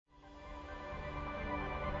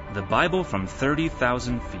The Bible from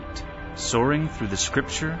 30,000 feet, soaring through the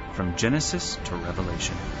Scripture from Genesis to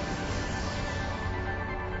Revelation.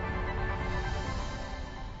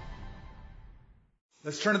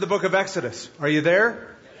 Let's turn to the book of Exodus. Are you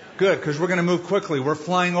there? Good, because we're going to move quickly. We're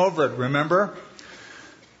flying over it, remember?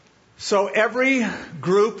 So every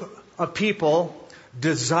group of people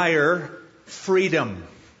desire freedom.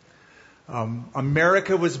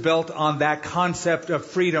 America was built on that concept of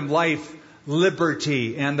freedom, life,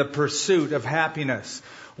 liberty, and the pursuit of happiness.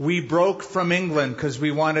 We broke from England because we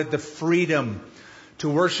wanted the freedom to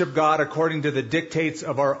worship God according to the dictates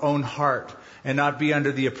of our own heart and not be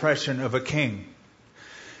under the oppression of a king.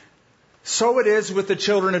 So it is with the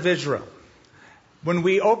children of Israel. When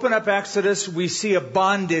we open up Exodus, we see a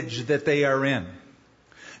bondage that they are in.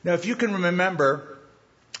 Now, if you can remember,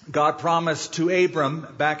 God promised to Abram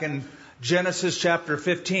back in Genesis chapter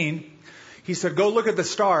 15, He said, go look at the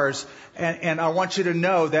stars, and I want you to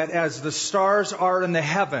know that as the stars are in the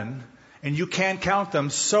heaven, and you can't count them,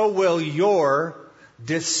 so will your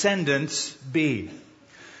descendants be.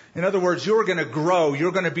 In other words, you're going to grow,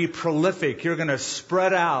 you're going to be prolific, you're going to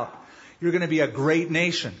spread out, you're going to be a great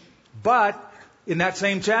nation. But in that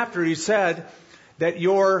same chapter, He said that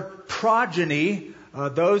your progeny,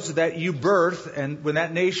 those that you birth, and when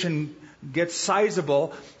that nation gets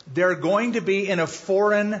sizable, they're going to be in a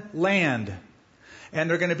foreign land. And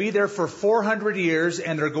they're going to be there for 400 years,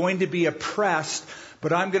 and they're going to be oppressed,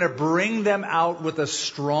 but I'm going to bring them out with a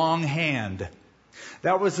strong hand.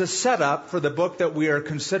 That was the setup for the book that we are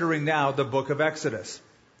considering now, the book of Exodus.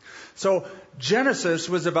 So Genesis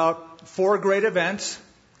was about 4 great events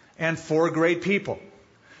and 4 great people.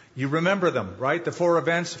 You remember them, right? The 4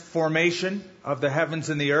 events: formation of the heavens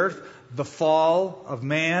and the earth, the fall of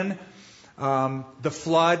man, the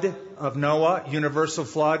flood of Noah, universal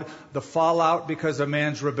flood, the fallout because of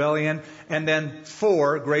man's rebellion, and then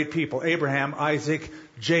 4 great people: Abraham, Isaac,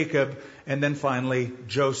 Jacob, and then finally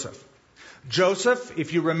Joseph. Joseph,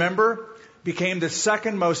 if you remember, became the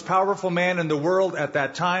second most powerful man in the world at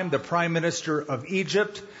that time, the prime minister of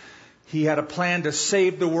Egypt. He had a plan to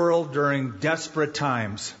save the world during desperate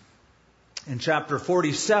times. In chapter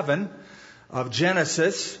 47 of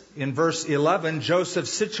Genesis, in verse 11, Joseph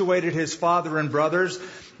situated his father and brothers,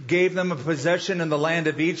 gave them a possession in the land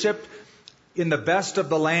of Egypt, in the best of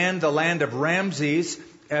the land of Ramses,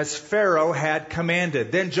 as Pharaoh had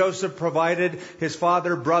commanded. Then Joseph provided his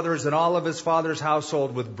father, brothers, and all of his father's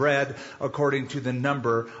household with bread according to the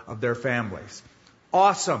number of their families.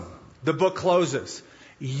 Awesome. The book closes.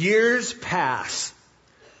 Years pass.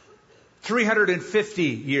 350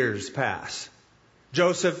 years pass.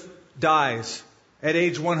 Joseph dies at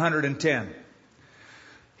age 110.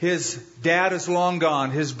 His dad is long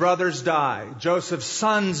gone. His brothers die. Joseph's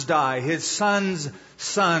sons die. His sons'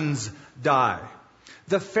 sons die.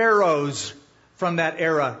 The pharaohs from that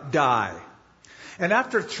era die. And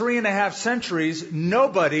after 3.5 centuries,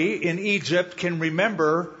 nobody in Egypt can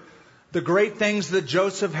remember the great things that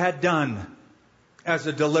Joseph had done as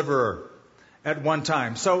a deliverer at one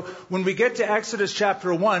time. So when we get to Exodus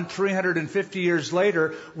chapter 1, 350 years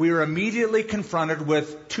later, we are immediately confronted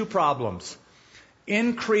with 2 problems: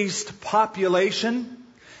 increased population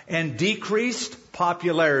and decreased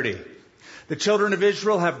popularity. The children of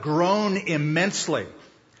Israel have grown immensely.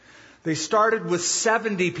 They started with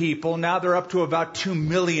 70 people. Now they're up to about 2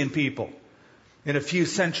 million people. In a few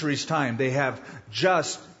centuries' time, they have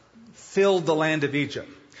just filled the land of Egypt.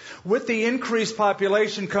 With the increased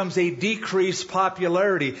population comes a decreased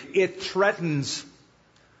popularity. It threatens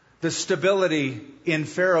the stability in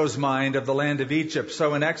Pharaoh's mind of the land of Egypt.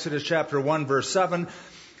 So in Exodus chapter 1, verse 7,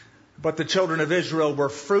 but the children of Israel were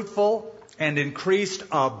fruitful and increased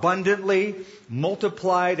abundantly,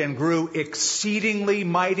 multiplied and grew exceedingly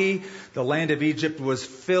mighty. The land of Egypt was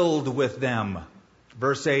filled with them.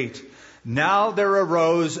 Verse 8, now there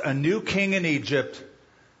arose a new king in Egypt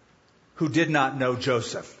who did not know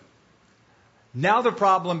Joseph. Now the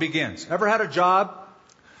problem begins. Ever had a job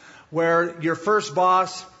where your first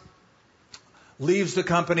boss leaves the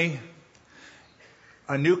company,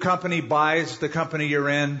 a new company buys the company you're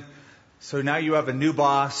in, so now you have a new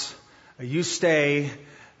boss, you stay,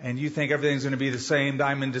 and you think everything's going to be the same,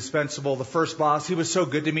 I'm indispensable. The first boss, he was so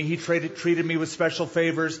good to me, he treated me with special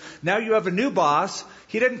favors. Now you have a new boss,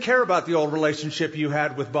 he didn't care about the old relationship you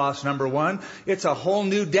had with boss number 1. It's a whole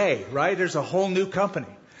new day, right? There's a whole new company.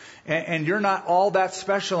 And you're not all that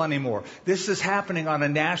special anymore. This is happening on a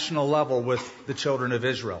national level with the children of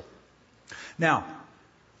Israel. Now,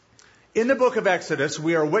 in the book of Exodus,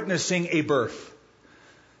 we are witnessing a birth.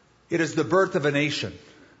 It is the birth of a nation.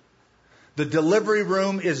 The delivery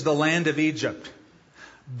room is the land of Egypt.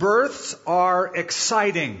 Births are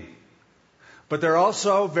exciting, but they're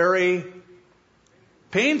also very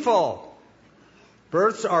painful.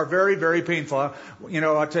 Births are very, very painful. You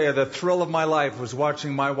know, I'll tell you, the thrill of my life was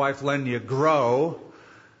watching my wife Lenya grow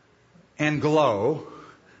and glow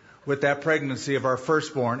with that pregnancy of our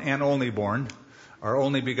firstborn and only born, our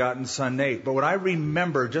only begotten son Nate. But when I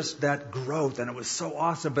remember just that growth, and it was so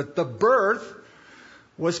awesome, but the birth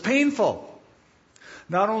was painful.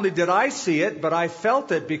 Not only did I see it, but I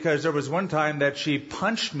felt it, because there was one time that she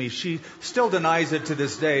punched me. She still denies it to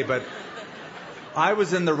this day, but I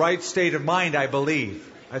was in the right state of mind, I believe.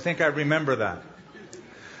 I think I remember that.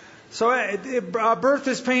 So birth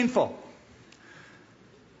is painful.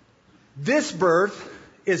 This birth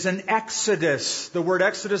is an exodus. The word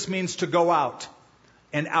exodus means to go out,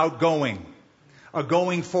 an outgoing, a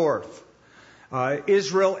going forth.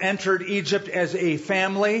 Israel entered Egypt as a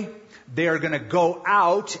family. They are going to go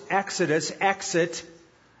out, exodus, exit,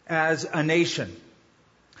 as a nation.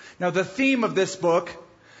 Now, the theme of this book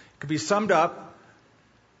could be summed up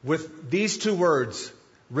with these two words: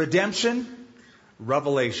 redemption,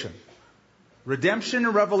 revelation. Redemption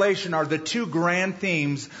and revelation are the two grand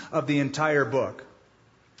themes of the entire book.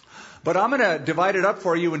 But I'm going to divide it up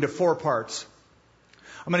for you into 4 parts.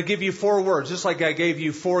 I'm going to give you 4 words, just like I gave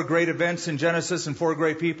you 4 great events in Genesis and 4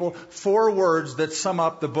 great people. 4 words that sum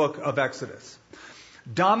up the book of Exodus: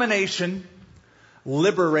 domination,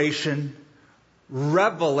 liberation,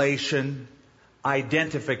 revelation,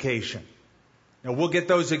 identification. Now, we'll get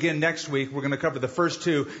those again next week. We're going to cover the first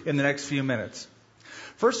 2 in the next few minutes.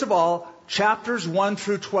 First of all, chapters 1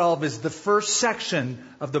 through 12 is the first section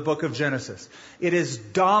of the book of Genesis. It is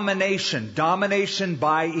domination, domination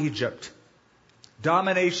by Egypt.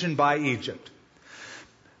 Domination by Egypt.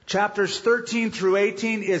 Chapters 13 through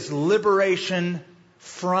 18 is liberation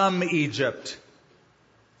from Egypt.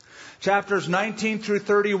 Chapters 19 through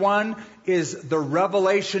 31 is the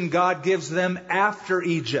revelation God gives them after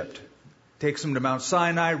Egypt. Takes them to Mount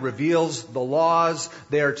Sinai, reveals the laws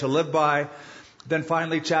they are to live by. Then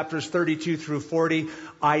finally, chapters 32 through 40,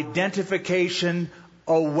 identification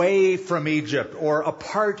away from Egypt or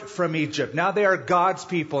apart from Egypt. Now they are God's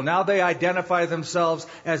people. Now they identify themselves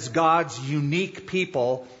as God's unique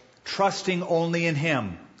people, trusting only in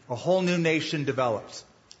Him. A whole new nation develops.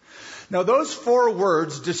 Now those 4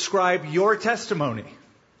 words describe your testimony.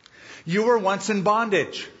 You were once in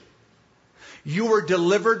bondage. You were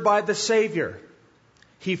delivered by the Savior.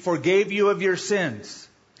 He forgave you of your sins.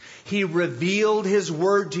 He revealed His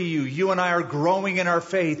Word to you. You and I are growing in our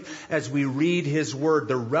faith as we read His Word.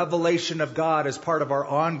 The revelation of God is part of our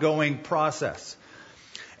ongoing process.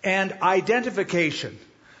 And identification.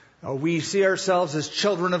 We see ourselves as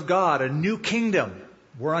children of God, a new kingdom.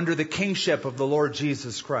 We're under the kingship of the Lord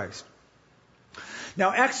Jesus Christ.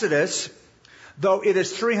 Now, Exodus, though it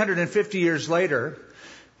is 350 years later,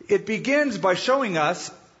 it begins by showing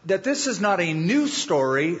us that this is not a new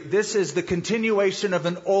story. This is the continuation of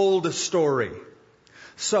an old story.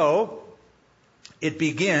 So, it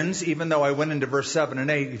begins, even though I went into verse 7 and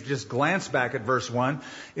 8, if you just glance back at verse 1,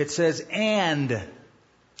 it says, and,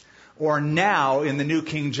 or now in the New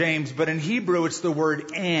King James, but in Hebrew it's the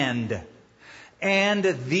word and. And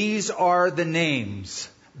these are the names.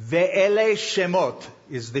 Ve'ele Shemot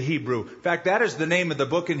is the Hebrew. In fact, that is the name of the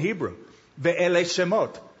book in Hebrew. Ve'ele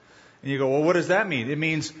Shemot. And you go, well, what does that mean? It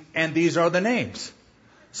means, and these are the names.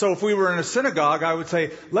 So if we were in a synagogue, I would say,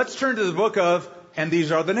 let's turn to the book of, and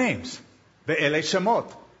these are the names. Ve'ele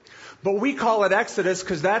Shemot. But we call it Exodus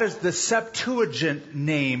because that is the Septuagint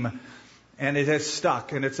name, and it has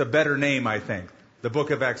stuck, and it's a better name, I think, the book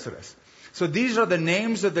of Exodus. So these are the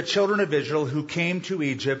names of the children of Israel who came to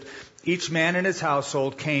Egypt. Each man in his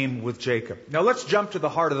household came with Jacob. Now let's jump to the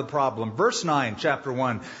heart of the problem. Verse 9, chapter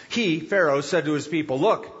 1. He, Pharaoh, said to his people,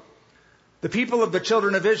 look, the people of the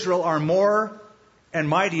children of Israel are more and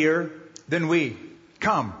mightier than we.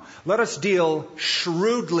 Come, let us deal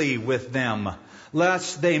shrewdly with them,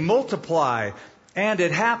 lest they multiply, and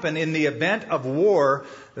it happen in the event of war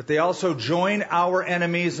that they also join our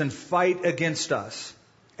enemies and fight against us,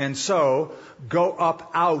 and so go up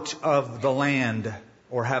out of the land,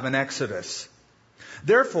 or have an exodus.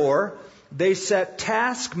 Therefore, they set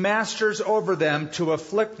taskmasters over them to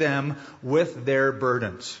afflict them with their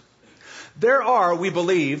burdens. There are, we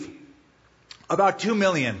believe, about 2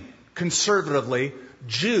 million, conservatively,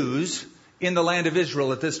 Jews in the land of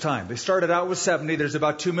Israel at this time. They started out with 70. There's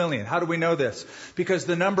about 2 million. How do we know this? Because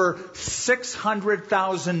the number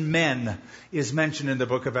 600,000 men is mentioned in the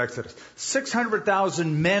book of Exodus.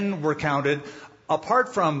 600,000 men were counted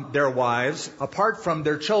apart from their wives, apart from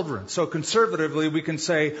their children. So conservatively, we can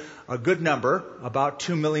say a good number, about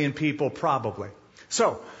 2 million people probably.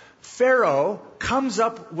 So, Pharaoh comes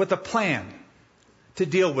up with a plan to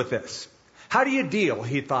deal with this. How do you deal,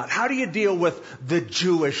 he thought, how do you deal with the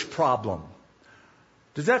Jewish problem?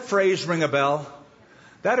 Does that phrase ring a bell?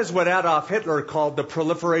 That is what Adolf Hitler called the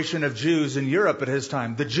proliferation of Jews in Europe at his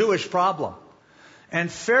time, the Jewish problem. And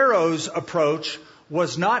Pharaoh's approach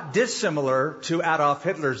was not dissimilar to Adolf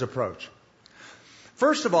Hitler's approach.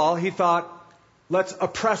 First of all, he thought, let's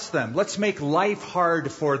oppress them. Let's make life hard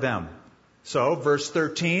for them. So, verse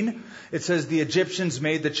 13, it says, the Egyptians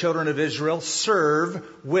made the children of Israel serve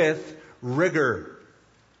with rigor.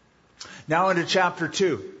 Now into chapter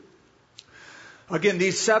 2. Again,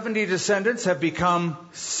 these 70 descendants have become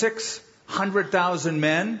 600,000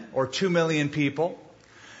 men, or 2 million people.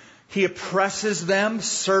 He oppresses them,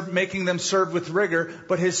 making them serve with rigor.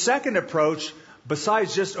 But his second approach,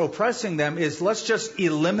 besides just oppressing them, is let's just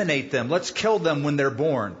eliminate them. Let's kill them when they're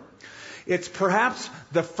born. It's perhaps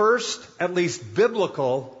the first, at least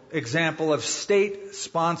biblical, example of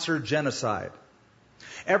state-sponsored genocide.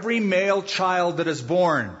 Every male child that is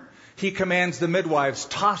born, he commands the midwives,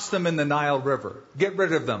 toss them in the Nile River. Get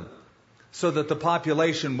rid of them so that the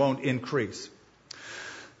population won't increase.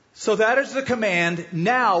 So that is the command.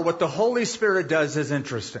 Now what the Holy Spirit does is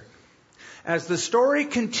interesting. As the story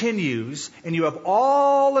continues, and you have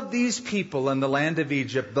all of these people in the land of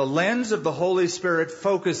Egypt, the lens of the Holy Spirit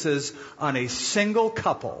focuses on a single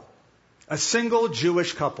couple, a single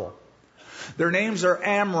Jewish couple. Their names are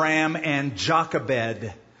Amram and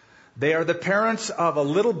Jochebed. They are the parents of a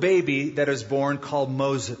little baby that is born called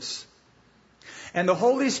Moses. And the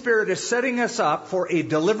Holy Spirit is setting us up for a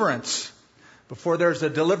deliverance. Before there's a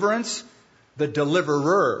deliverance, the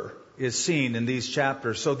deliverer is seen in these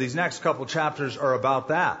chapters. So these next couple chapters are about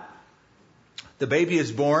that. The baby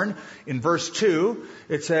is born. In verse 2,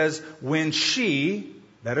 it says, when she,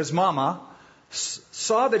 that is Mama,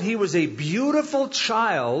 saw that he was a beautiful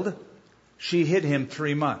child, she hid him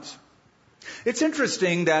 3 months. It's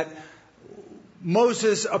interesting that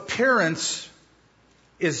Moses' appearance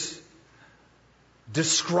is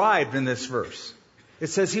described in this verse. It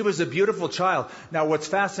says he was a beautiful child. Now, what's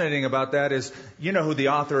fascinating about that is, you know who the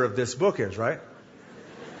author of this book is, right?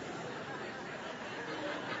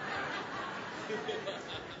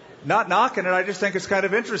 Not knocking it, I just think it's kind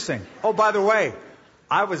of interesting. Oh, by the way,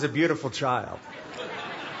 I was a beautiful child.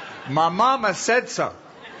 My mama said so.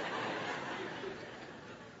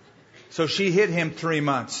 So she hid him 3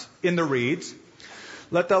 months in the reeds.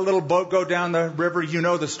 Let that little boat go down the river. You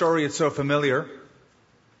know the story, it's so familiar.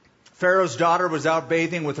 Pharaoh's daughter was out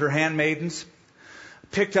bathing with her handmaidens,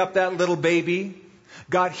 picked up that little baby,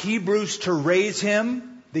 got Hebrews to raise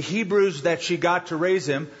him. The Hebrews that she got to raise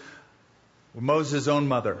him were Moses' own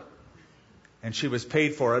mother. And she was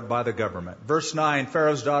paid for it by the government. Verse 9,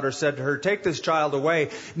 Pharaoh's daughter said to her, take this child away,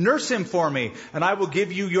 nurse him for me, and I will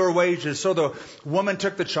give you your wages. So the woman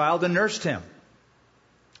took the child and nursed him.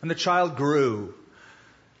 And the child grew.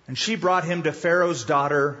 And she brought him to Pharaoh's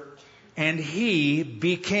daughter, and he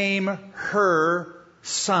became her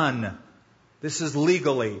son. This is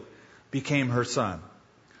legally became her son.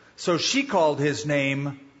 So she called his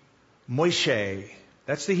name Moshe.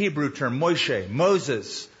 That's the Hebrew term, Moshe,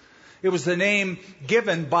 Moses. It was the name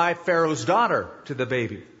given by Pharaoh's daughter to the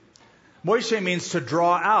baby. Moshe means to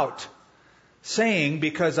draw out, saying,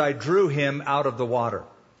 because I drew him out of the water.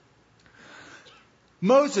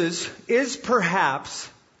 Moses is perhaps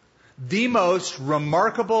the most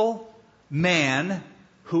remarkable man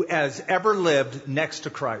who has ever lived next to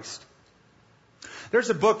Christ. There's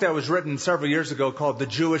a book that was written several years ago called The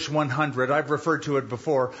Jewish 100. I've referred to it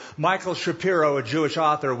before. Michael Shapiro, a Jewish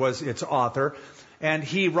author, was its author. And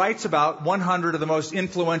he writes about 100 of the most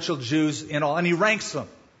influential Jews in all, and he ranks them.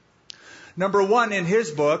 Number 1 in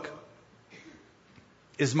his book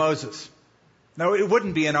is Moses. Now, it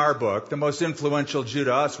wouldn't be in our book. The most influential Jew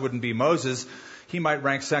to us wouldn't be Moses. He might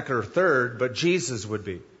rank second or third, but Jesus would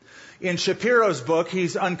be. In Shapiro's book,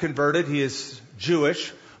 he's unconverted. He is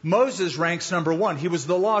Jewish. Moses ranks number 1. He was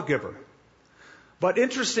the lawgiver. But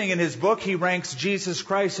interesting, in his book, he ranks Jesus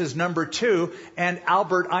Christ as number 2 and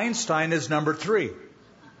Albert Einstein as number 3.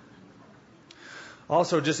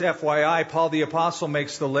 Also, just FYI, Paul the Apostle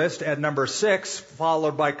makes the list at number 6,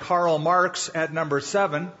 followed by Karl Marx at number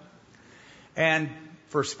 7. And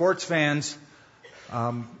for sports fans,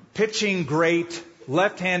 pitching great,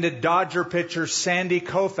 left-handed Dodger pitcher Sandy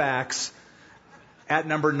Koufax at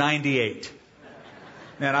number 98.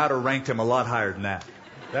 Man, I'd have ranked him a lot higher than that.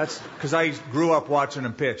 That's because I grew up watching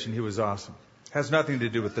him pitch, and he was awesome. Has nothing to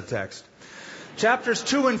do with the text. Chapters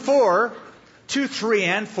 2, 3,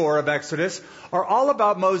 and 4 of Exodus are all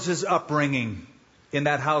about Moses' upbringing in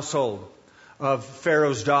that household of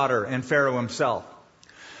Pharaoh's daughter and Pharaoh himself.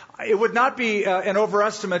 It would not be an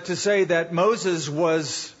overestimate to say that Moses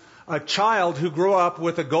was a child who grew up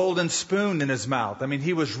with a golden spoon in his mouth. I mean,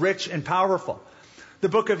 he was rich and powerful. The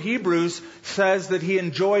book of Hebrews says that he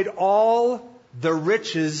enjoyed all the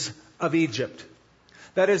riches of Egypt.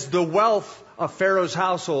 That is, the wealth of Pharaoh's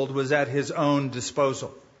household was at his own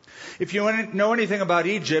disposal. If you know anything about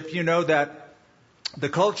Egypt, you know that the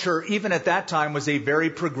culture, even at that time, was a very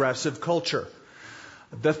progressive culture.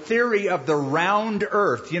 The theory of the round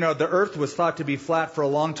earth, the earth was thought to be flat for a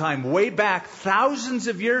long time. Way back, thousands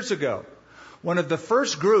of years ago, one of the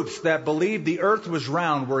first groups that believed the earth was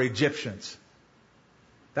round were Egyptians.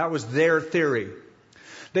 That was their theory.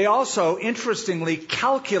 They also, interestingly,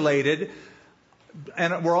 calculated,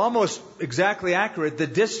 and were almost exactly accurate, the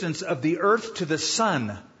distance of the earth to the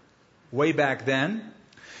sun way back then.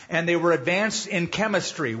 And they were advanced in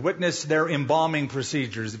chemistry. Witness their embalming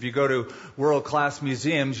procedures. If you go to world-class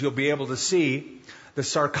museums, you'll be able to see the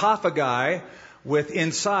sarcophagi with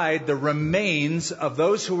inside the remains of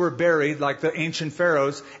those who were buried, like the ancient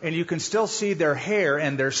pharaohs, and you can still see their hair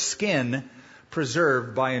and their skin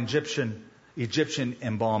preserved by Egyptian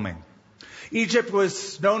embalming. Egypt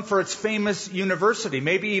was known for its famous university.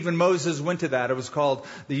 Maybe even Moses went to that. It was called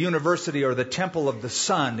the University or the Temple of the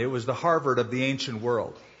Sun. It was the Harvard of the ancient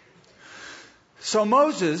world. So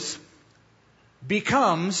Moses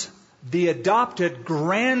becomes the adopted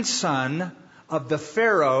grandson of the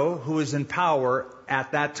Pharaoh who was in power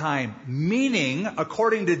at that time. Meaning,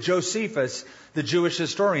 according to Josephus, the Jewish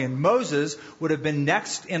historian, Moses would have been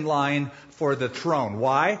next in line for the throne.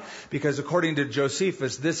 Why? Because according to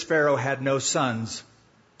Josephus, this Pharaoh had no sons,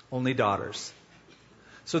 only daughters.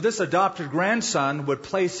 So this adopted grandson would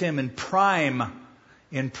place him in prime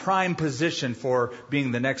position for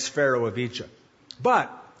being the next Pharaoh of Egypt.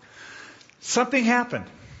 But something happened.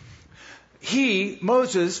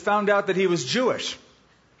 Moses, found out that he was Jewish.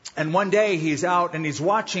 And one day he's out and he's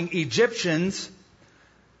watching Egyptians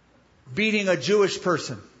beating a Jewish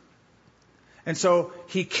person. And so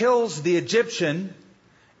he kills the Egyptian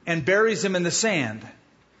and buries him in the sand,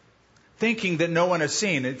 thinking that no one has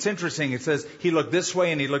seen. It's interesting. It says he looked this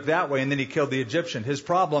way and he looked that way, and then he killed the Egyptian. His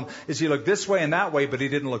problem is he looked this way and that way, but he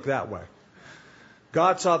didn't look that way.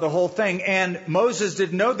 God saw the whole thing, and Moses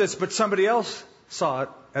didn't know this, but somebody else saw it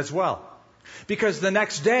as well. Because the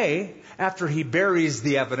next day, after he buries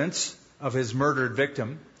the evidence of his murdered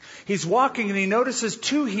victim, he's walking and he notices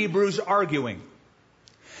two Hebrews arguing.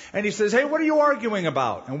 And he says, "Hey, what are you arguing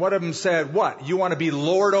about?" And one of them said, "What? You want to be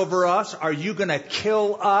Lord over us? Are you going to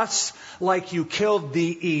kill us like you killed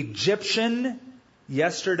the Egyptian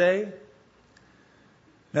yesterday?"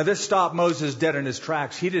 Now this stopped Moses dead in his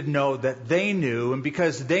tracks. He didn't know that they knew, and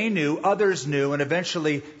because they knew, others knew, and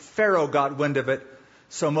eventually Pharaoh got wind of it.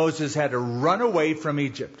 So Moses had to run away from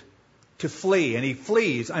Egypt, to flee. And he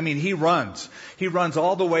flees. I mean, he runs. He runs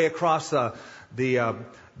all the way across the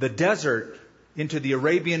desert into the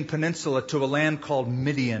Arabian Peninsula to a land called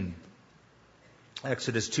Midian.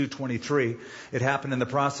 Exodus 2:23. It happened in the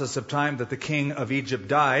process of time that the king of Egypt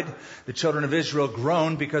died. The children of Israel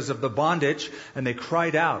groaned because of the bondage, and they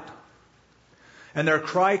cried out. And their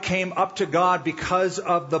cry came up to God because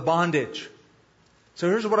of the bondage. So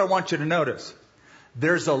here's what I want you to notice.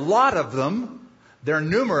 There's a lot of them. They're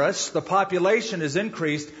numerous. The population is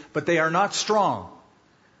increased, but they are not strong.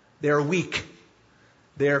 They are weak.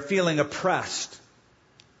 They are feeling oppressed.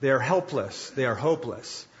 They are helpless. They are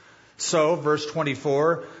hopeless. So, verse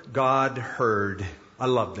 24, God heard. I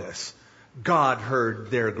love this. God heard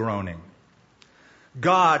their groaning.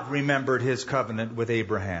 God remembered his covenant with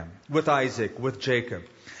Abraham, with Isaac, with Jacob.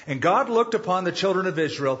 And God looked upon the children of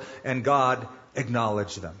Israel, and God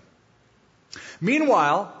acknowledged them.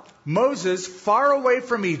 Meanwhile, Moses, far away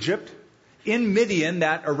from Egypt, in Midian,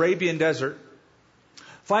 that Arabian desert,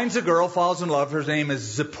 finds a girl, falls in love. Her name is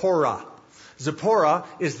Zipporah. Zipporah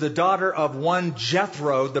is the daughter of one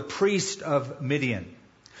Jethro, the priest of Midian.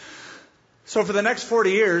 So for the next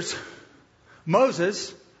 40 years,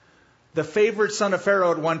 Moses, the favorite son of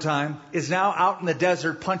Pharaoh at one time, is now out in the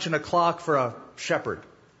desert punching a clock for a shepherd.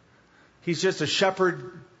 He's just a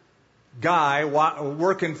shepherd guy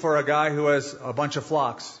working for a guy who has a bunch of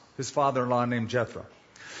flocks, his father-in-law named Jethro.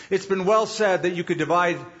 It's been well said that you could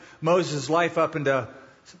divide Moses' life up into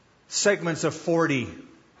segments of 40.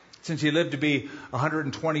 Since he lived to be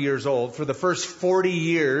 120 years old, for the first 40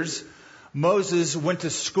 years, Moses went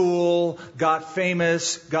to school, got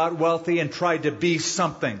famous, got wealthy, and tried to be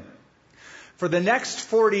something. For the next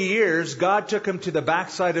 40 years, God took him to the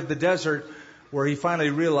backside of the desert where he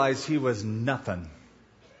finally realized he was nothing.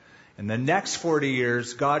 In the next 40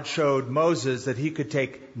 years, God showed Moses that he could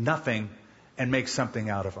take nothing and make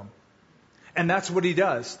something out of him. And that's what he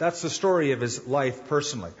does. That's the story of his life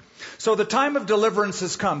personally. So the time of deliverance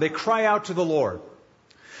has come. They cry out to the Lord.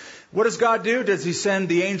 What does God do? Does he send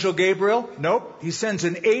the angel Gabriel? Nope. He sends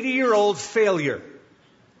an 80-year-old failure.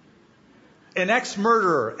 An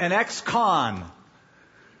ex-murderer, an ex-con,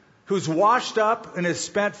 who's washed up and has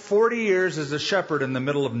spent 40 years as a shepherd in the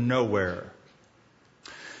middle of nowhere.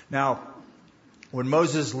 Now, when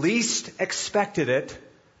Moses least expected it,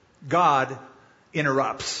 God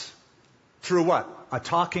interrupts. Through what? A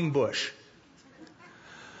talking bush.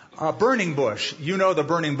 A burning bush. You know the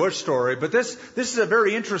burning bush story, but this is a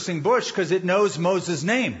very interesting bush because it knows Moses'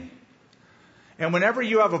 name. And whenever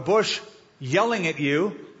you have a bush yelling at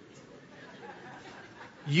you,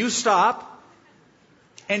 you stop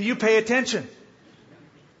and you pay attention.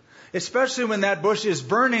 Especially when that bush is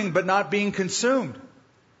burning but not being consumed.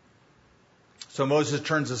 So Moses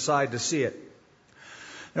turns aside to see it.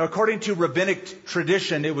 Now, according to rabbinic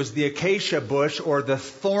tradition, it was the acacia bush or the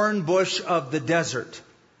thorn bush of the desert.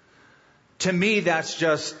 To me, that's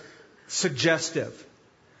just suggestive.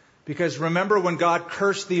 Because remember when God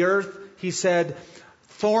cursed the earth, he said,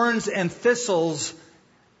 thorns and thistles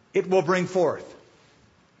it will bring forth.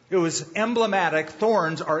 It was emblematic.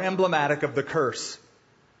 Thorns are emblematic of the curse.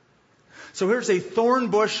 So here's a thorn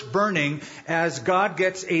bush burning as God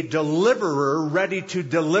gets a deliverer ready to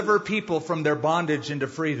deliver people from their bondage into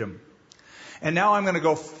freedom. And now I'm going to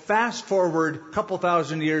go fast forward a couple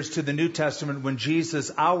thousand years to the New Testament when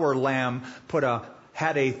Jesus, our Lamb,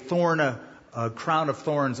 had a crown of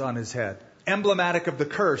thorns on his head. Emblematic of the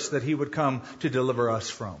curse that he would come to deliver us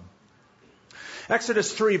from.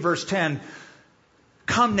 Exodus 3 verse 10,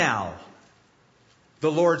 come now.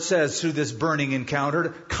 The Lord says through this burning encounter,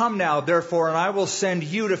 come now, therefore, and I will send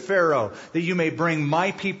you to Pharaoh, that you may bring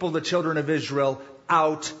my people, the children of Israel,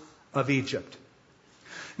 out of Egypt.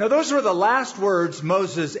 Now, those were the last words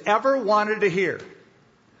Moses ever wanted to hear.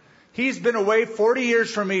 He's been away 40 years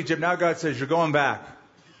from Egypt. Now God says, you're going back.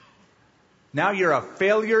 Now you're a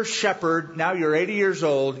failure shepherd. Now you're 80 years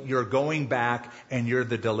old. You're going back, and you're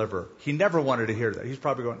the deliverer. He never wanted to hear that. He's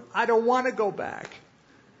probably going, I don't want to go back.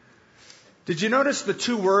 Did you notice the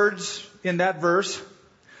two words in that verse?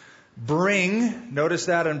 Bring, notice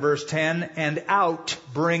that in verse 10, and out,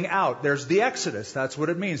 bring out. There's the Exodus. That's what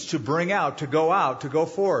it means, to bring out, to go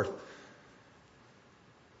forth.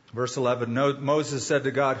 Verse 11, Moses said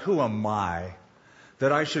to God, who am I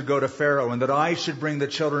that I should go to Pharaoh and that I should bring the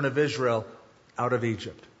children of Israel out of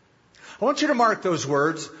Egypt? I want you to mark those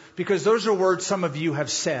words because those are words some of you have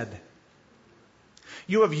said.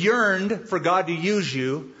 You have yearned for God to use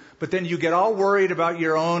you, but then you get all worried about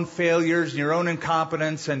your own failures and your own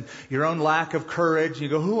incompetence and your own lack of courage. You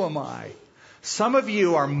go, who am I? Some of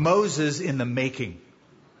you are Moses in the making.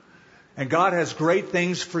 And God has great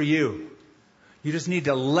things for you. You just need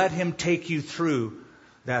to let him take you through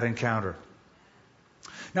that encounter.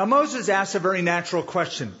 Now Moses asks a very natural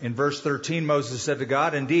question. In verse 13, Moses said to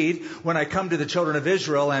God, indeed, when I come to the children of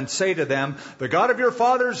Israel and say to them, the God of your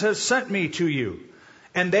fathers has sent me to you.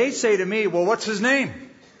 And they say to me, well, what's his name?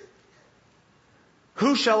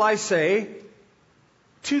 Who shall I say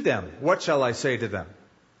to them? What shall I say to them?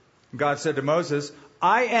 God said to Moses,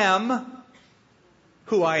 I am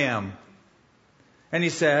who I am. And he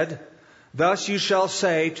said, thus you shall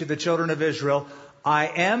say to the children of Israel, I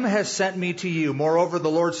am has sent me to you. Moreover, the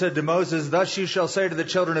Lord said to Moses, thus you shall say to the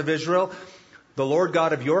children of Israel, the Lord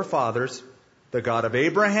God of your fathers, the God of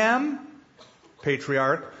Abraham,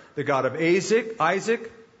 patriarch, the God of Isaac,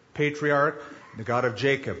 patriarch, the God of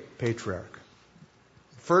Jacob, patriarch.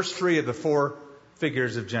 First three of the four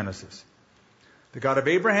figures of Genesis. The God of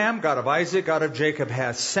Abraham, God of Isaac, God of Jacob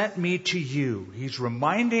has sent me to you. He's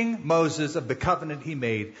reminding Moses of the covenant he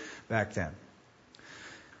made back then.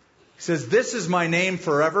 He says, this is my name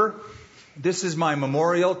forever. This is my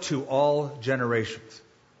memorial to all generations.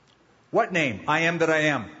 What name? I am that I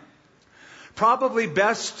am. Probably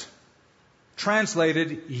best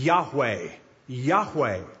translated Yahweh.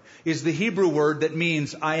 Yahweh is the Hebrew word that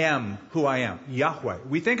means I am who I am. Yahweh.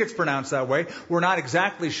 We think it's pronounced that way. We're not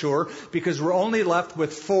exactly sure because we're only left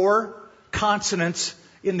with 4 consonants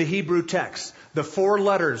in the Hebrew text. The 4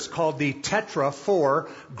 letters called the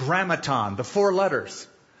tetragrammaton. The 4 letters.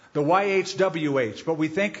 The YHWH. But we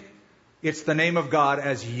think it's the name of God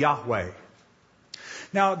as Yahweh.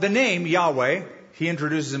 Now the name Yahweh, he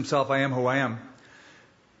introduces himself, I am who I am.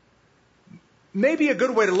 Maybe a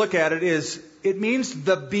good way to look at it is, it means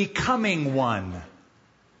the becoming one.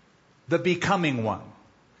 The becoming one.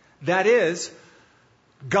 That is,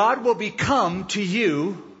 God will become to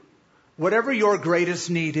you whatever your greatest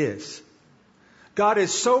need is. God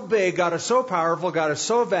is so big, God is so powerful, God is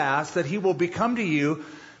so vast that he will become to you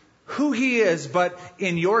who He is, but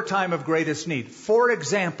in your time of greatest need. For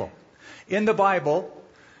example, in the Bible,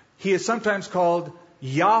 He is sometimes called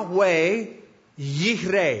Yahweh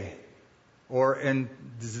Yireh, or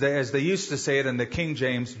as they used to say it in the King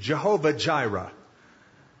James, Jehovah Jireh.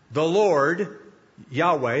 The Lord,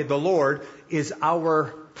 Yahweh, the Lord, is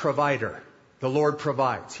our provider. The Lord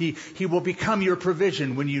provides. He will become your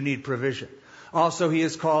provision when you need provision. Also, He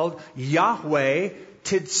is called Yahweh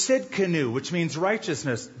Tzidkenu, which means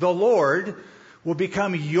righteousness. The Lord will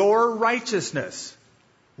become your righteousness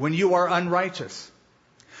when you are unrighteous.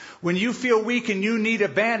 When you feel weak and you need a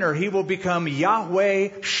banner, He will become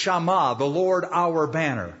Yahweh Shammah, the Lord our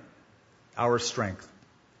banner, our strength.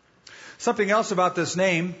 Something else about this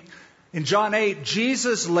name. In John 8,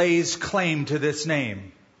 Jesus lays claim to this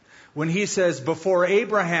name when He says, before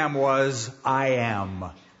Abraham was, I am.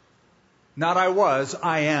 Not I was,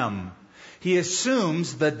 I am. He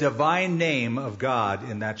assumes the divine name of God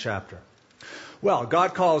in that chapter. Well,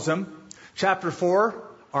 God calls Him. Chapter 4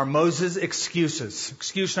 are Moses' excuses.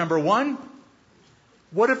 Excuse number 1,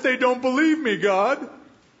 what if they don't believe me, God?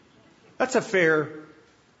 That's a fair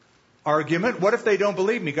argument. What if they don't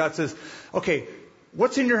believe me? God says, okay,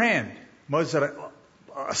 what's in your hand? Moses said,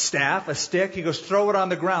 a staff, a stick. He goes, throw it on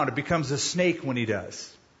the ground. It becomes a snake when he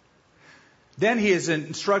does. Then he is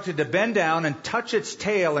instructed to bend down and touch its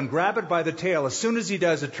tail and grab it by the tail. As soon as he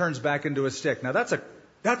does, it turns back into a stick. Now that's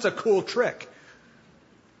a cool trick.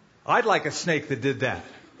 I'd like a snake that did that.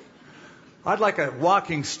 I'd like a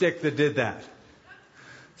walking stick that did that.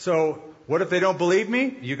 So what if they don't believe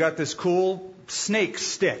me? You got this cool snake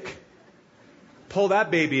stick. Pull that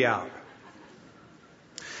baby out.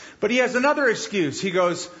 But he has another excuse. He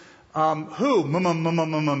goes, who?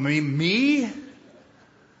 Me?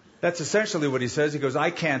 That's essentially what he says. He goes,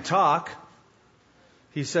 I can't talk.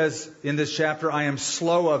 He says in this chapter, I am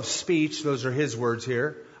slow of speech. Those are his words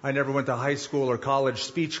here. I never went to high school or college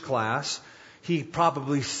speech class. He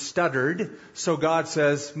probably stuttered. So God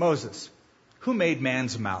says, Moses, who made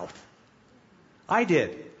man's mouth? I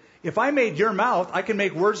did. If I made your mouth, I can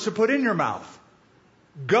make words to put in your mouth.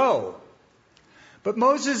 Go. But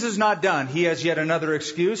Moses is not done. He has yet another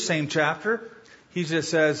excuse, same chapter. He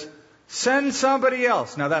just says, send somebody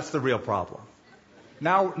else. Now that's the real problem.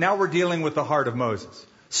 Now we're dealing with the heart of Moses.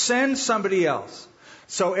 Send somebody else.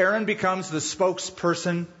 So Aaron becomes the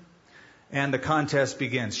spokesperson and the contest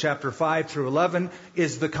begins. Chapter 5 through 11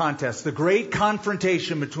 is the contest. The great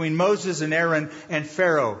confrontation between Moses and Aaron and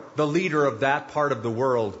Pharaoh, the leader of that part of the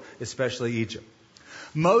world, especially Egypt.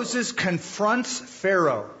 Moses confronts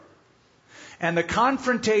Pharaoh. And the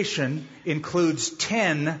confrontation includes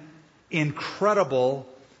 10 incredible,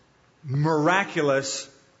 miraculous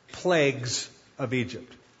plagues of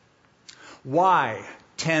Egypt. Why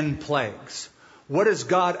 10 plagues? What is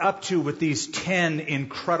God up to with these 10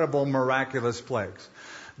 incredible, miraculous plagues?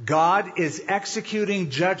 God is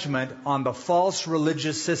executing judgment on the false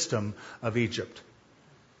religious system of Egypt.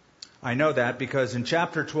 I know that because in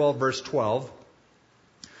chapter 12, verse 12,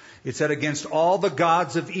 it said, against all the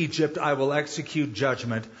gods of Egypt I will execute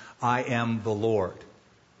judgment. I am the Lord.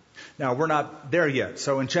 Now, we're not there yet.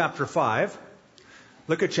 So in chapter 5,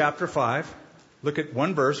 look at chapter 5. Look at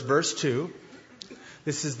one verse, verse 2.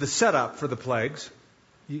 This is the setup for the plagues.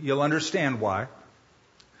 You'll understand why.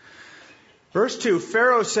 Verse 2,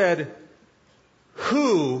 Pharaoh said,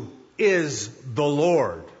 who is the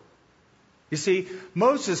Lord? You see,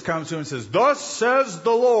 Moses comes to him and says, thus says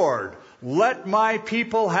the Lord, let my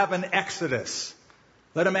people have an exodus.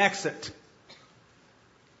 Let them exit.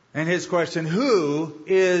 And his question, who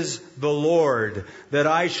is the Lord that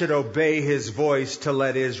I should obey His voice to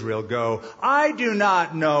let Israel go? I do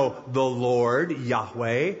not know the Lord,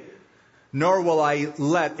 Yahweh, nor will I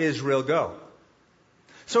let Israel go.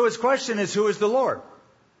 So his question is, who is the Lord?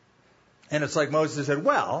 And it's like Moses said,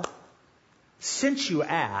 well, since you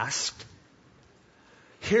asked,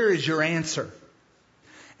 here is your answer.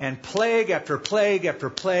 And plague after plague after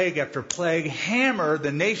plague after plague hammer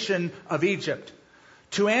the nation of Egypt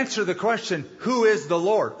to answer the question, who is the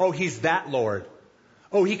Lord? Oh, He's that Lord.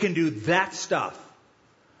 Oh, He can do that stuff.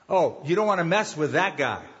 Oh, you don't want to mess with that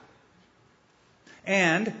guy.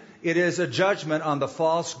 And it is a judgment on the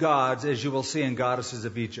false gods, as you will see in Goddesses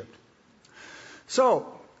of Egypt.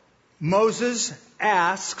 So, Moses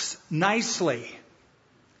asks nicely.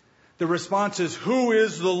 The response is, who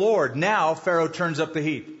is the Lord? Now Pharaoh turns up the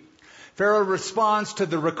heat. Pharaoh responds to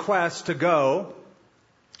the request to go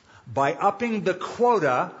by upping the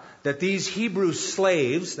quota that these Hebrew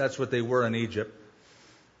slaves, that's what they were in Egypt,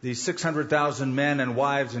 these 600,000 men and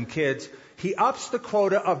wives and kids, he ups the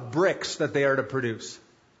quota of bricks that they are to produce.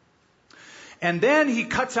 And then he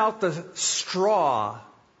cuts out the straw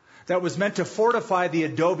that was meant to fortify the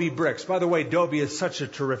adobe bricks. By the way, adobe is such a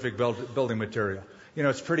terrific building material. You know,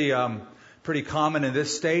 it's pretty common in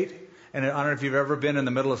this state. And I don't know if you've ever been in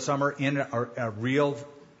the middle of summer in a real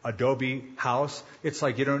adobe house. It's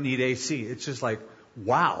like you don't need AC. It's just like,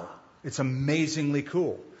 wow. It's amazingly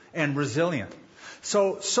cool and resilient.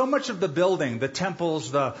 So much of the building, the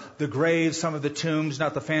temples, the graves, some of the tombs,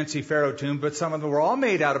 not the fancy Pharaoh tomb, but some of them were all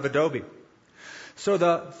made out of adobe. So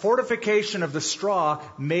the fortification of the straw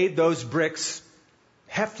made those bricks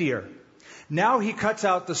heftier. Now he cuts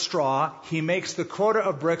out the straw. He makes the quota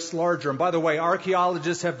of bricks larger. And by the way,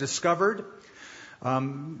 archaeologists have discovered,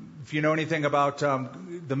 if you know anything about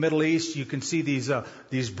the Middle East, you can see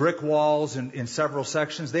these brick walls in several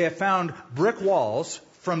sections. They have found brick walls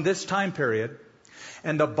from this time period.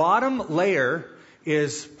 And the bottom layer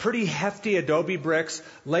is pretty hefty adobe bricks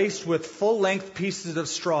laced with full-length pieces of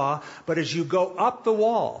straw. But as you go up the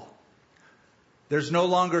wall, there's no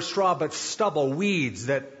longer straw but stubble, weeds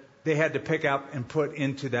that they had to pick up and put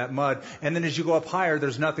into that mud. And then as you go up higher,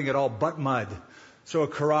 there's nothing at all but mud. So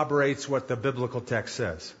it corroborates what the biblical text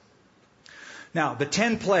says. Now, the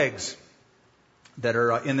 10 plagues that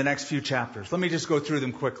are in the next few chapters. Let me just go through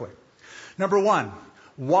them quickly. Number 1,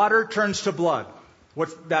 water turns to blood.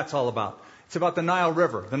 What's that's all about? It's about the Nile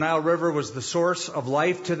River. The Nile River was the source of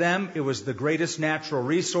life to them. It was the greatest natural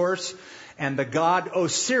resource. And the god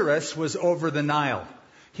Osiris was over the Nile.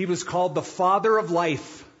 He was called the Father of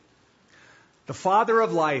Life. The Father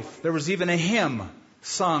of Life. There was even a hymn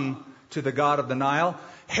sung to the God of the Nile.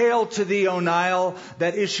 Hail to thee, O Nile,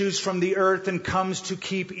 that issues from the earth and comes to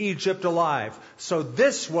keep Egypt alive. So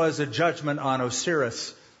this was a judgment on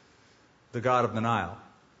Osiris, the God of the Nile.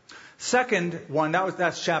 Second one,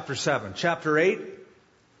 that's chapter 7. Chapter 8,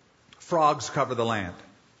 frogs cover the land.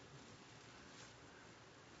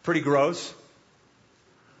 Pretty gross.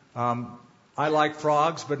 I like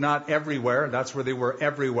frogs, but not everywhere. That's where they were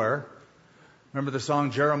everywhere. Remember the song,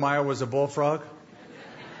 Jeremiah was a bullfrog?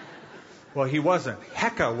 Well, he wasn't.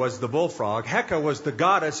 Heka was the bullfrog. Heka was the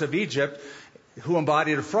goddess of Egypt who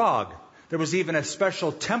embodied a frog. There was even a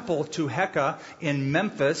special temple to Heka in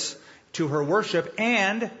Memphis to her worship.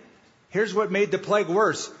 And here's what made the plague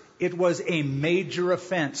worse. It was a major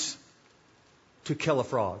offense to kill a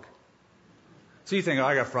frog. So you think, oh,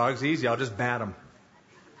 I got frogs, easy, I'll just bat them.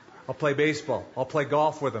 I'll play baseball. I'll play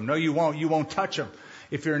golf with them. No, you won't. You won't touch them.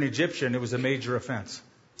 If you're an Egyptian, it was a major offense.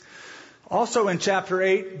 Also in chapter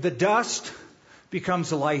 8, the dust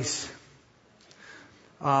becomes lice.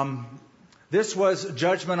 This was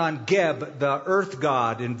judgment on Geb, the earth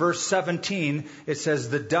god. In verse 17, it says,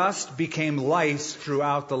 the dust became lice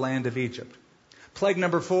throughout the land of Egypt. Plague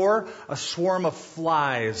number 4, a swarm of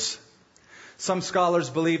flies. Some scholars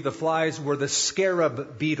believe the flies were the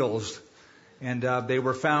scarab beetles. And they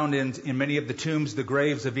were found in many of the tombs, the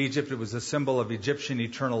graves of Egypt. It was a symbol of Egyptian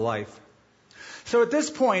eternal life. So at this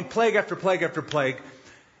point, plague after plague after plague,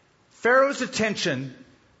 Pharaoh's attention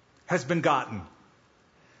has been gotten.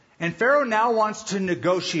 And Pharaoh now wants to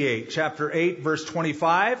negotiate. Chapter 8, verse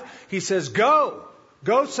 25, he says, go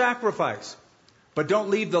sacrifice, but don't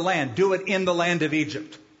leave the land. Do it in the land of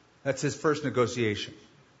Egypt. That's his first negotiation.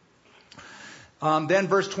 Then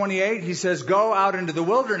verse 28, he says, go out into the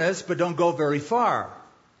wilderness, but don't go very far.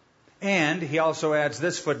 And he also adds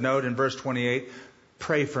this footnote in verse 28,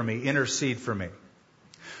 pray for me, intercede for me.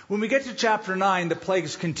 When we get to chapter 9, the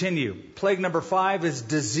plagues continue. Plague number 5 is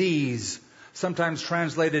disease, sometimes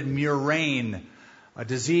translated murrain, a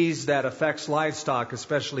disease that affects livestock,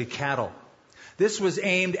 especially cattle. This was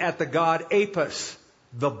aimed at the god Apis,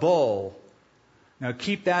 the bull. Now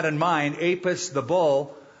keep that in mind, Apis, the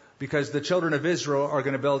bull, because the children of Israel are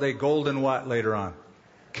going to build a golden what later on?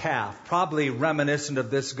 Calf, probably reminiscent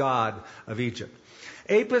of this god of Egypt.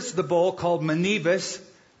 Apis, the bull, called Menebus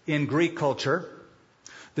in Greek culture.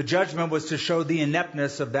 The judgment was to show the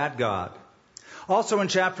ineptness of that god. Also in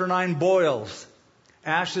chapter 9, boils.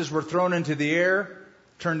 Ashes were thrown into the air,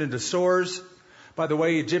 turned into sores. By the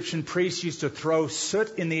way, Egyptian priests used to throw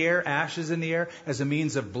soot in the air, ashes in the air, as a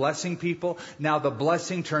means of blessing people. Now the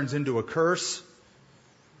blessing turns into a curse.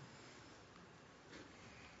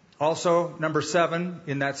 Also, number 7,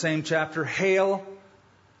 in that same chapter, hail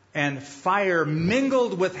and fire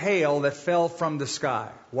mingled with hail that fell from the sky.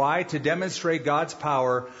 Why? To demonstrate God's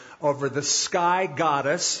power over the sky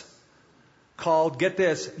goddess called, get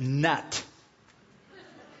this, Nut.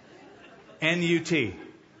 N-U-T.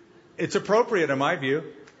 It's appropriate in my view.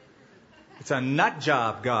 It's a nut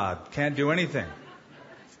job, God. Can't do anything.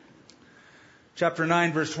 Chapter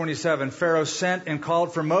 9, verse 27, Pharaoh sent and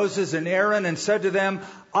called for Moses and Aaron and said to them,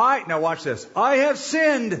 now watch this, I have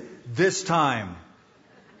sinned this time.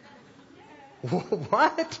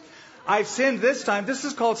 What? I've sinned this time. This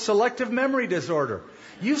is called selective memory disorder.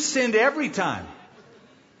 You've sinned every time.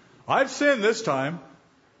 I've sinned this time.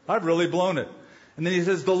 I've really blown it. And then he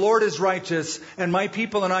says, the Lord is righteous, and my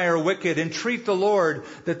people and I are wicked. Entreat the Lord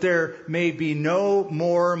that there may be no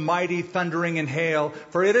more mighty thundering and hail,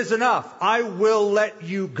 for it is enough. I will let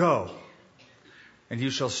you go, and you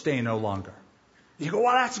shall stay no longer. You go,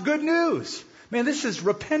 well, that's good news. Man, this is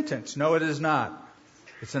repentance. No, it is not.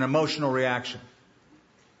 It's an emotional reaction.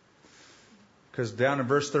 Because down in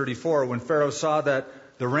verse 34, when Pharaoh saw that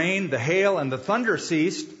the rain, the hail, and the thunder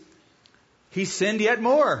ceased, he sinned yet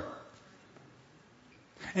more.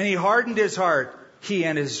 And he hardened his heart, he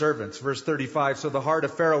and his servants. Verse 35, so the heart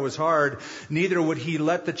of Pharaoh was hard, neither would he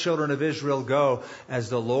let the children of Israel go, as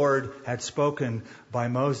the Lord had spoken by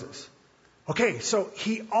Moses. Okay, so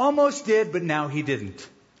he almost did, but now he didn't.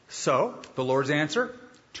 So, the Lord's answer,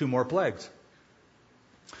 2 more plagues.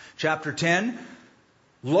 Chapter 10,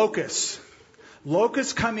 locusts.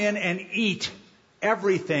 Locusts come in and eat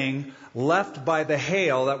everything left by the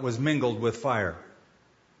hail that was mingled with fire.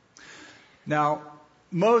 Now,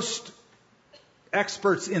 most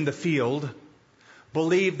experts in the field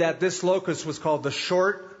believe that this locust was called the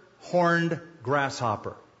short-horned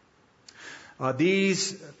grasshopper.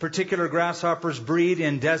 These particular grasshoppers breed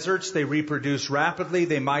in deserts. They reproduce rapidly.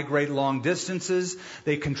 They migrate long distances.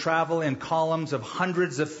 They can travel in columns of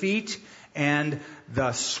hundreds of feet. And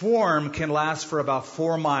the swarm can last for about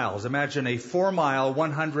 4 miles. Imagine a 4-mile,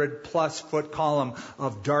 100-plus foot column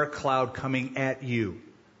of dark cloud coming at you.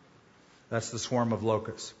 That's the swarm of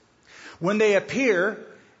locusts. When they appear,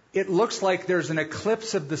 it looks like there's an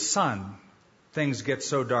eclipse of the sun. Things get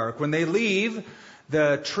so dark. When they leave,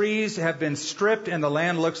 the trees have been stripped and the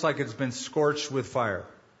land looks like it's been scorched with fire.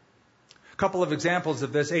 A couple of examples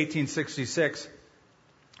of this, 1866.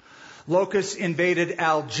 Locusts invaded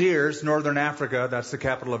Algiers, northern Africa. That's the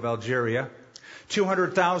capital of Algeria.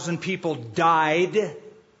 200,000 people died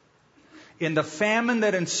in the famine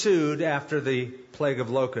that ensued after the plague of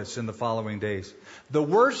locusts in the following days. The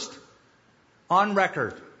worst on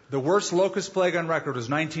record, the worst locust plague on record was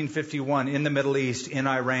 1951 in the Middle East, in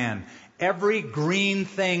Iran. Every green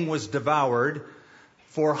thing was devoured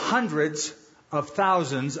for hundreds of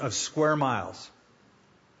thousands of square miles.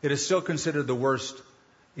 It is still considered the worst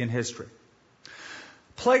in history.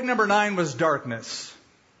 Plague number 9 was darkness.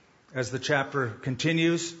 As the chapter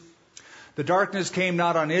continues, the darkness came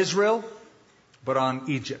not on Israel, but on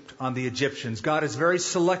Egypt, on the Egyptians. God is very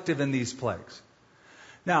selective in these plagues.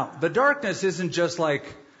 Now, the darkness isn't just like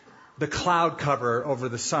the cloud cover over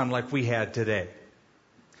the sun like we had today.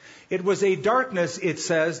 It was a darkness, it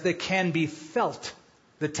says, that can be felt.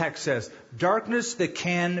 The text says, darkness that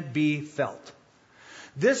can be felt.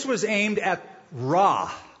 This was aimed at Ra,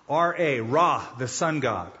 R-A, Ra, the sun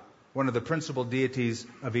god, one of the principal deities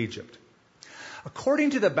of Egypt.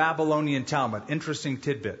 According to the Babylonian Talmud, interesting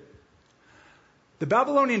tidbit, the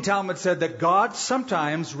Babylonian Talmud said that God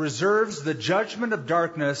sometimes reserves the judgment of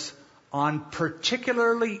darkness on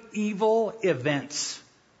particularly evil events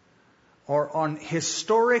or on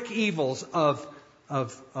historic evils of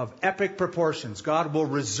epic proportions. God will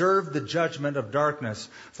reserve the judgment of darkness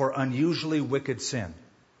for unusually wicked sin.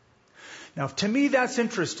 Now, to me, that's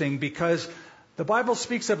interesting because the Bible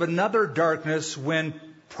speaks of another darkness when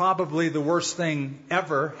probably the worst thing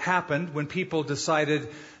ever happened, when people decided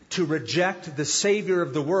to reject the Savior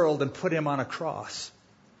of the world and put him on a cross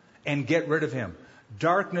and get rid of him.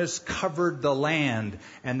 Darkness covered the land,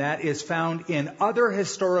 and that is found in other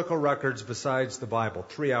historical records besides the Bible.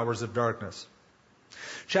 3 hours of darkness.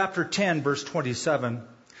 Chapter 10, verse 27.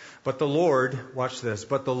 But the Lord, watch this,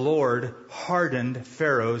 but the Lord hardened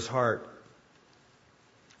Pharaoh's heart,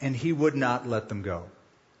 and he would not let them go.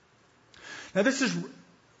 Now this is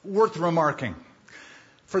worth remarking.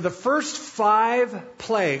 For the first 5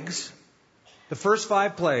 plagues,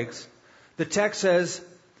 the text says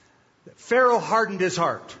Pharaoh hardened his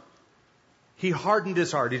heart. He hardened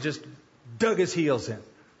his heart. He just dug his heels in,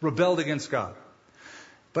 rebelled against God.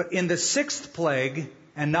 But in the 6th plague,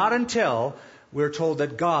 and not until, we're told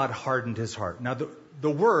that God hardened his heart. Now, the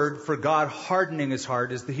word for God hardening his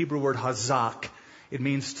heart is the Hebrew word hazak. It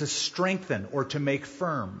means to strengthen or to make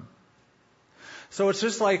firm. So it's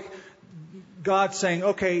just like God saying,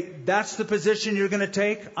 okay, that's the position you're going to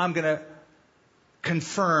take. I'm going to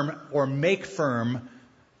confirm or make firm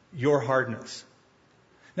your hardness.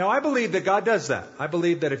 Now, I believe that God does that. I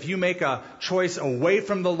believe that if you make a choice away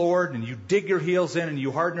from the Lord and you dig your heels in and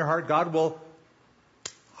you harden your heart, God will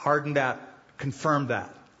harden that, confirm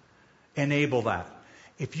that, enable that.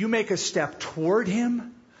 If you make a step toward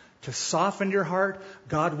Him to soften your heart,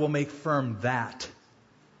 God will make firm that.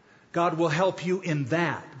 God will help you in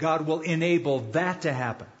that. God will enable that to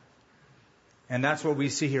happen. And that's what we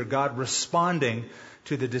see here, God responding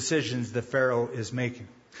to the decisions that Pharaoh is making.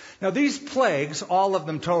 Now these plagues, all of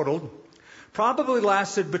them totaled, probably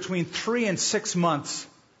lasted between 3 and 6 months.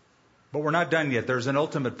 But we're not done yet. There's an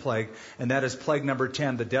ultimate plague, and that is plague number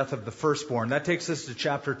 10, the death of the firstborn. That takes us to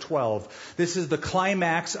chapter 12. This is the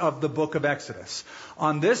climax of the book of Exodus.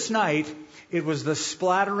 On this night, it was the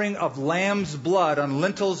splattering of lamb's blood on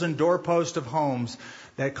lintels and doorposts of homes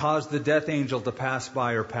that caused the death angel to pass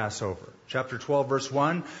by or pass over. Chapter 12, verse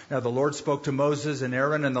 1, Now the Lord spoke to Moses and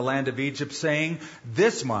Aaron in the land of Egypt, saying,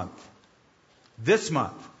 this month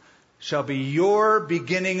shall be your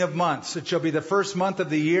beginning of months. It shall be the first month of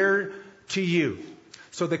the year to you.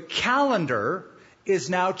 So the calendar is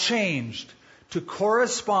now changed to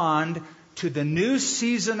correspond to the new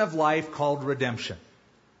season of life called redemption.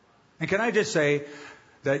 And can I just say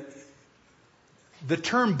that the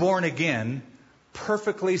term born again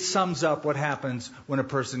perfectly sums up what happens when a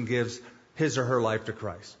person gives his or her life to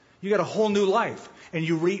Christ. You get a whole new life, and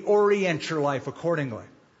you reorient your life accordingly.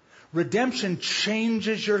 Redemption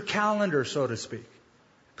changes your calendar, so to speak.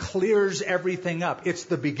 Clears everything up. It's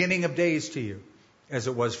the beginning of days to you, as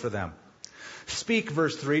it was for them. Speak,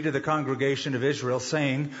 verse 3, to the congregation of Israel,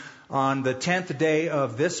 saying, on the 10th day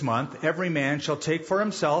of this month, every man shall take for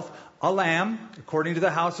himself a lamb, according to the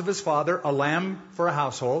house of his father, a lamb for a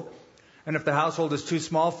household. And if the household is too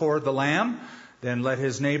small for the lamb, then let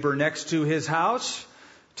his neighbor next to his house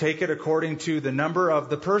take it according to the number of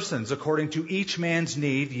the persons. According to each man's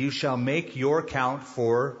need, you shall make your count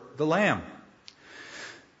for the lamb.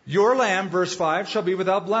 Your lamb, verse 5, shall be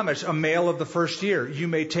without blemish, a male of the first year. You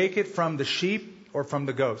may take it from the sheep or from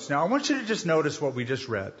the goats. Now, I want you to just notice what we just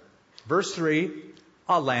read. Verse 3,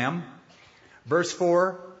 a lamb. Verse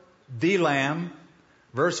 4, the lamb.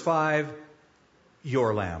 Verse 5,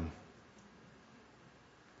 your lamb.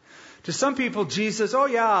 To some people, Jesus,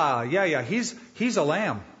 he's a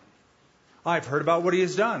lamb. I've heard about what he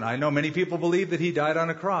has done. I know many people believe that he died on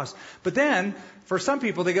a cross. But then, for some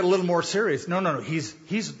people, they get a little more serious. No, he's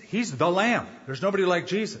the lamb. There's nobody like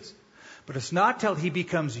Jesus. But it's not till he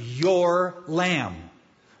becomes your lamb,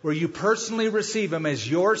 where you personally receive him as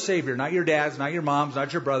your Savior. Not your dad's, not your mom's,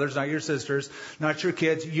 not your brother's, not your sister's, not your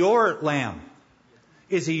kids. Your lamb.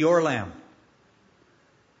 Is he your lamb?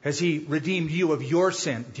 Has he redeemed you of your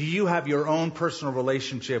sin? Do you have your own personal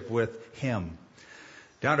relationship with him?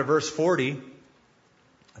 Down to verse 40,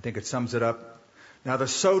 I think it sums it up. Now the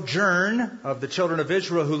sojourn of the children of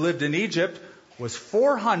Israel who lived in Egypt was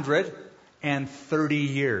 430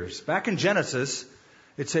 years. Back in Genesis,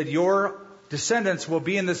 it said your descendants will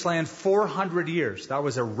be in this land 400 years. That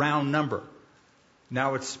was a round number.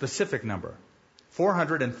 Now it's a specific number.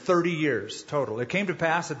 430 years total. It came to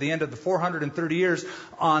pass at the end of the 430 years,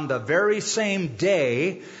 on the very same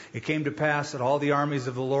day, it came to pass that all the armies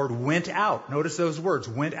of the Lord went out. Notice those words,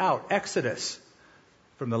 went out. Exodus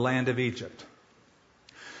from the land of Egypt.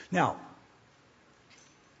 Now,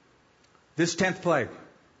 this 10th plague.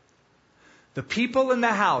 The people in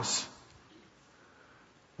the house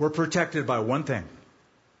were protected by one thing.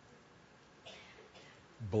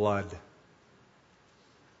 Blood.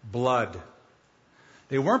 Blood.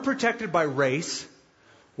 They weren't protected by race.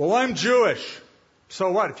 Well, I'm Jewish.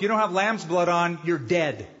 So what? If you don't have lamb's blood on, you're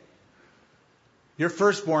dead. Your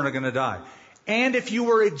firstborn are going to die. And if you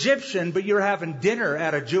were Egyptian, but you're having dinner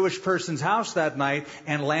at a Jewish person's house that night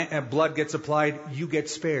and blood gets applied, you get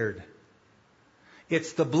spared.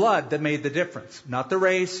 It's the blood that made the difference. Not the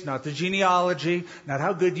race, not the genealogy, not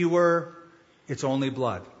how good you were. It's only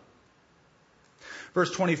blood.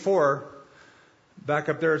 Verse 24, back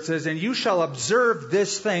up there it says, and you shall observe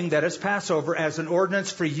this thing that is Passover as an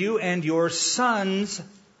ordinance for you and your sons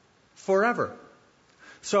forever.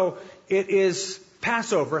 So it is,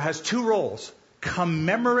 Passover has two roles,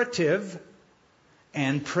 commemorative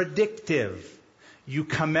and predictive. You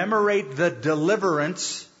commemorate the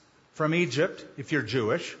deliverance from Egypt, if you're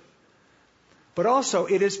Jewish. But also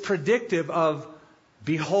it is predictive of,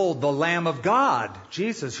 behold, the Lamb of God,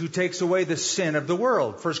 Jesus, who takes away the sin of the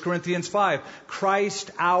world. 1 Corinthians 5, Christ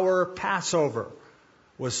our Passover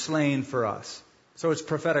was slain for us. So it's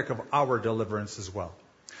prophetic of our deliverance as well.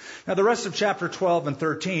 Now the rest of chapter 12 and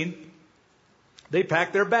 13, they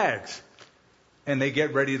pack their bags and they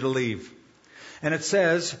get ready to leave. And it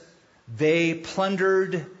says, they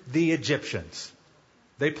plundered the Egyptians.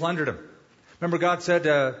 They plundered them. Remember God said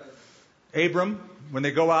to Abram, when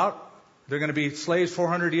they go out, they're going to be slaves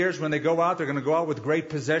 400 years. When they go out, they're going to go out with great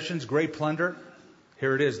possessions, great plunder.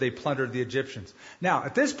 Here it is. They plundered the Egyptians. Now,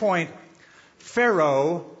 at this point,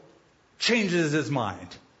 Pharaoh changes his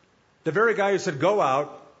mind. The very guy who said, go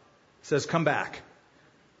out, says, come back.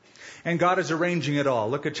 And God is arranging it all.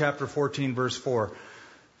 Look at chapter 14, verse 4.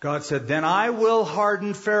 God said, then I will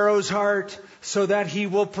harden Pharaoh's heart so that he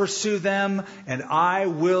will pursue them, and I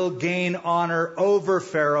will gain honor over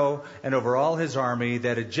Pharaoh and over all his army,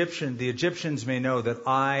 that the Egyptians may know that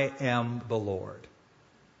I am the Lord.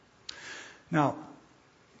 Now,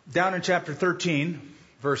 down in chapter 13,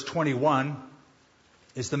 verse 21,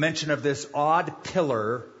 is the mention of this odd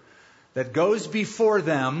pillar that goes before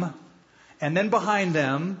them, and then behind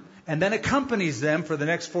them, and then accompanies them for the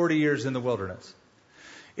next 40 years in the wilderness.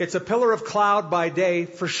 It's a pillar of cloud by day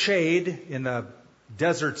for shade in the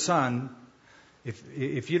desert sun.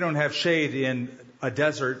 If you don't have shade in a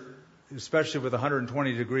desert, especially with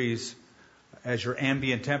 120 degrees as your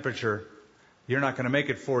ambient temperature, you're not going to make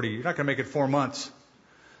it 40. You're not going to make it 4 months.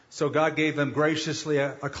 So God gave them graciously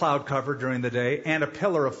a cloud cover during the day and a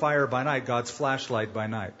pillar of fire by night, God's flashlight by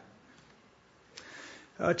night.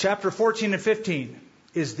 Chapter 14 and 15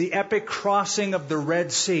 is the epic crossing of the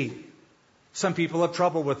Red Sea. Some people have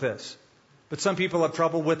trouble with this. But some people have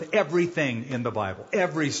trouble with everything in the Bible.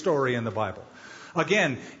 Every story in the Bible.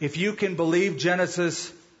 Again, if you can believe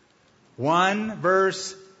Genesis 1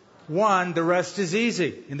 verse 1, the rest is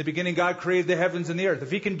easy. In the beginning God created the heavens and the earth.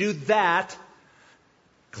 If He can do that,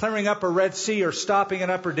 clearing up a Red Sea or stopping it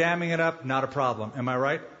up or damming it up, not a problem. Am I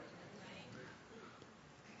right?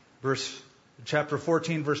 Chapter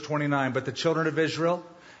 14 verse 29. But the children of Israel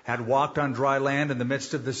had walked on dry land in the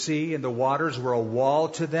midst of the sea, and the waters were a wall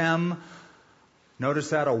to them. Notice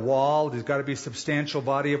that, a wall. There's got to be a substantial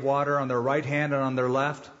body of water on their right hand and on their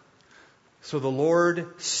left. So the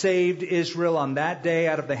Lord saved Israel on that day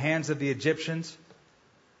out of the hands of the Egyptians.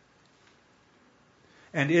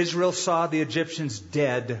 And Israel saw the Egyptians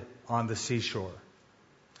dead on the seashore.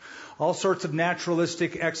 All sorts of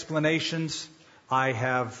naturalistic explanations. I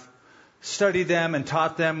have studied them and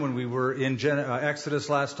taught them when we were in Exodus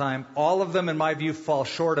last time. All of them, in my view, fall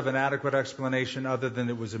short of an adequate explanation other than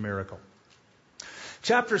it was a miracle.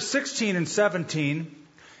 Chapter 16 and 17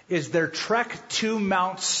 is their trek to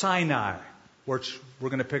Mount Sinai, which we're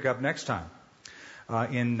going to pick up next time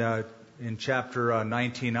in chapter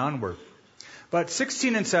 19 onward. But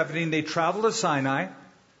 16 and 17, they travel to Sinai,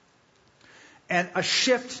 and a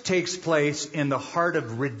shift takes place in the heart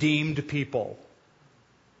of redeemed people.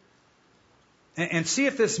 And see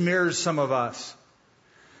if this mirrors some of us.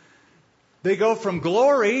 They go from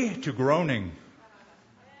glory to groaning.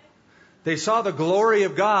 They saw the glory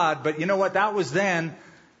of God, but you know what? That was then.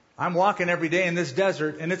 I'm walking every day in this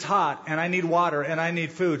desert, and it's hot, and I need water, and I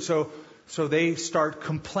need food. So they start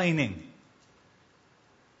complaining.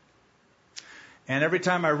 And every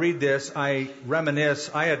time I read this, I reminisce.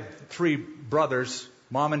 I had 3 brothers,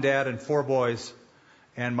 mom and dad, and 4 boys.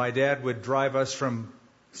 And my dad would drive us from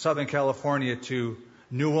Southern California to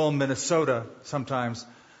New Ulm, Minnesota sometimes.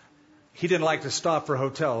 He didn't like to stop for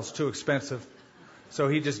hotels, too expensive. So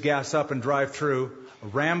he'd just gas up and drive through. A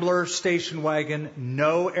Rambler station wagon,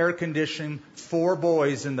 no air conditioning, 4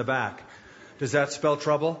 boys in the back. Does that spell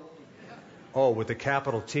trouble? Oh, with a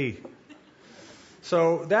capital T.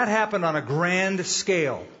 So that happened on a grand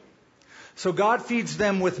scale. So God feeds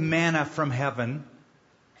them with manna from heaven,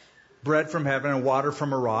 bread from heaven and water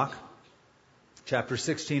from a rock. Chapter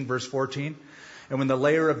 16, verse 14. And when the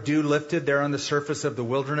layer of dew lifted, there on the surface of the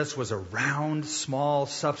wilderness was a round, small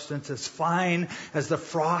substance as fine as the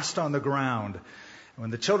frost on the ground. And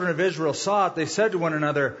when the children of Israel saw it, they said to one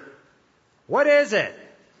another, "What is it?"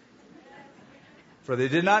 For they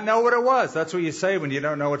did not know what it was. That's what you say when you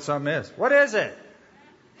don't know what something is. What is it?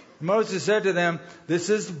 And Moses said to them, "This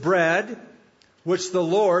is bread which the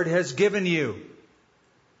Lord has given you."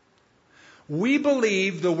 We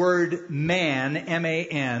believe the word man,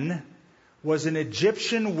 M-A-N, was an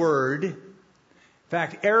Egyptian word. In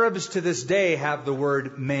fact, Arabs to this day have the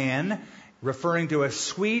word man, referring to a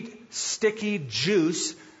sweet, sticky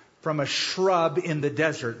juice from a shrub in the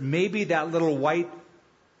desert. Maybe that little white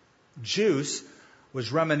juice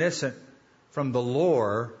was reminiscent from the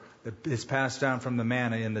lore that is passed down from the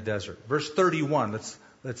manna in the desert. Verse 31,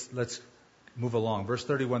 let's move along. Verse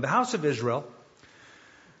 31, the house of Israel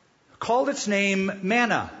called its name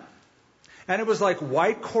manna. And it was like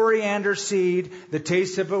white coriander seed. The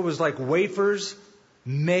taste of it was like wafers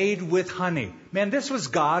made with honey. Man, this was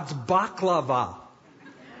God's baklava.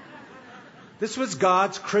 This was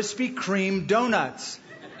God's Krispy Kreme donuts.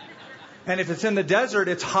 And if it's in the desert,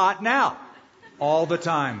 it's hot now. All the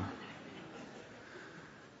time.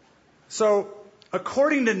 So,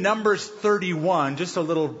 according to Numbers 31, just a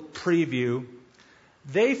little preview,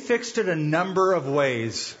 they fixed it a number of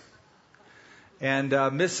ways. And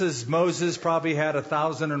Mrs. Moses probably had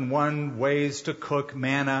 1,001 ways to cook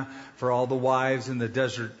manna for all the wives in the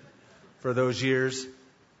desert for those years.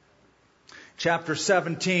 Chapter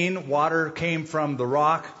 17, water came from the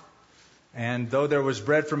rock. And though there was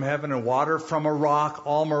bread from heaven and water from a rock,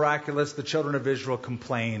 all miraculous, the children of Israel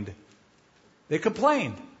complained. They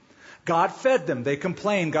complained. God fed them. They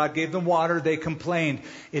complained. God gave them water. They complained.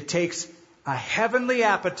 It takes a heavenly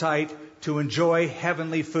appetite to enjoy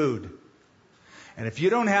heavenly food. And if you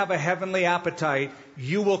don't have a heavenly appetite,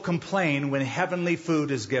 you will complain when heavenly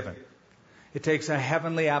food is given. It takes a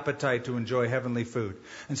heavenly appetite to enjoy heavenly food.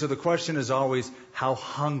 And so the question is always, how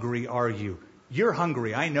hungry are you? You're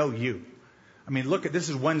hungry. I know you. I mean, this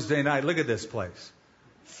is Wednesday night. Look at this place.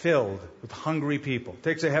 Filled with hungry people. It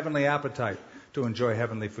takes a heavenly appetite to enjoy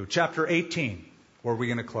heavenly food. Chapter 18, where are we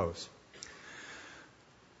going to close?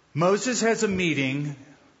 Moses has a meeting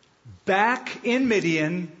back in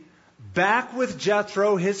Midian, back with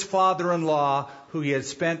Jethro, his father-in-law, who he had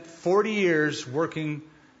spent 40 years working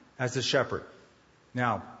as a shepherd.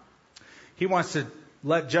 Now, he wants to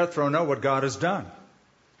let Jethro know what God has done.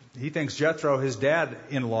 He thinks Jethro, his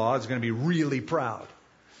dad-in-law, is going to be really proud.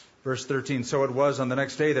 Verse 13, so it was on the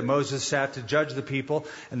next day that Moses sat to judge the people,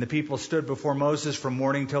 and the people stood before Moses from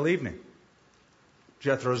morning till evening.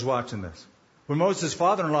 Jethro's watching this. When Moses'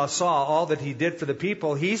 father-in-law saw all that he did for the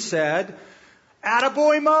people, he said,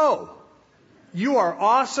 "Attaboy Mo! You are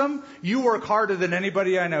awesome. You work harder than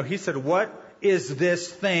anybody I know." He said, "What is this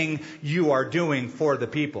thing you are doing for the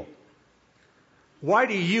people? Why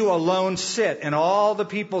do you alone sit and all the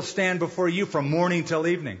people stand before you from morning till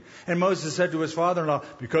evening?" And Moses said to his father-in-law,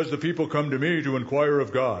 "Because the people come to me to inquire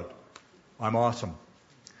of God. I'm awesome.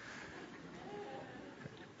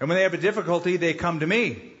 And when they have a difficulty, they come to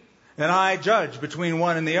me. And I judge between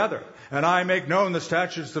one and the other. And I make known the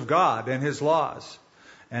statutes of God and his laws."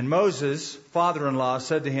 And Moses' father-in-law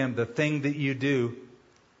said to him, "The thing that you do,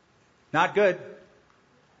 not good.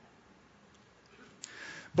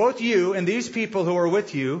 Both you and these people who are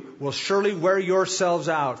with you will surely wear yourselves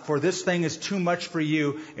out, for this thing is too much for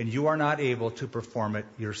you, and you are not able to perform it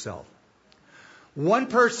yourself." One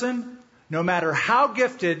person, no matter how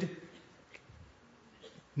gifted,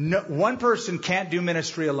 one person can't do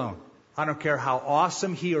ministry alone. I don't care how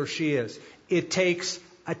awesome he or she is. It takes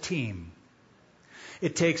a team.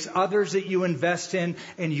 It takes others that you invest in,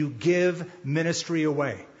 and you give ministry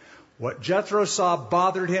away. What Jethro saw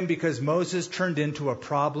bothered him because Moses turned into a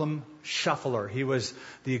problem shuffler. He was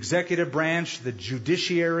the executive branch, the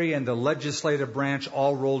judiciary, and the legislative branch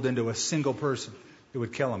all rolled into a single person. It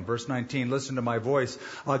would kill him. Verse 19, "Listen to my voice.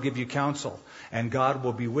 I'll give you counsel, and God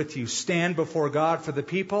will be with you. Stand before God for the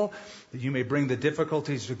people, that you may bring the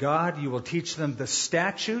difficulties to God. You will teach them the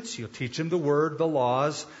statutes. You'll teach them the word, the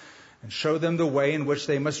laws, and show them the way in which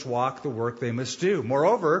they must walk, the work they must do.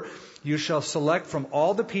 Moreover, you shall select from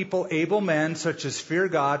all the people able men, such as fear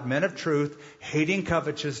God, men of truth, hating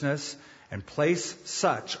covetousness, and place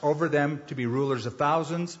such over them to be rulers of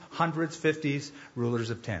thousands, hundreds, fifties, rulers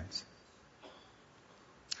of tens."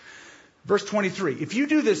 Verse 23, "If you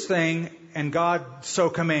do this thing, and God so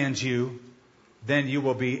commands you, then you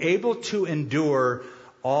will be able to endure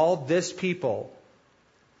all this people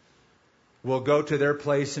will go to their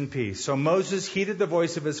place in peace." So Moses heeded the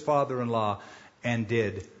voice of his father-in-law and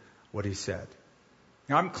did what he said.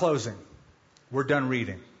 Now I'm closing. We're done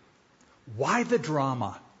reading. Why the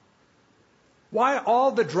drama? Why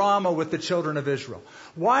all the drama with the children of Israel?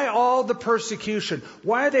 Why all the persecution?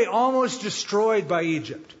 Why are they almost destroyed by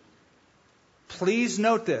Egypt? Please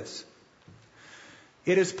note this.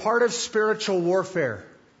 It is part of spiritual warfare.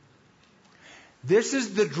 This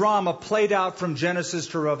is the drama played out from Genesis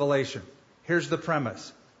to Revelation. Here's the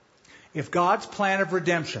premise. If God's plan of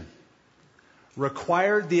redemption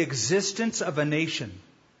required the existence of a nation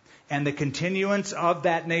and the continuance of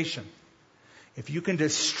that nation, if you can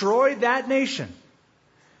destroy that nation,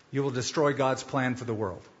 you will destroy God's plan for the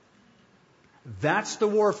world. That's the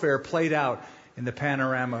warfare played out in the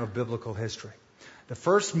panorama of biblical history. The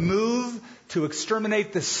first move to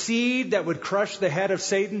exterminate the seed that would crush the head of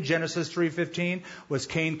Satan, Genesis 3:15, was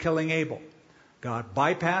Cain killing Abel. God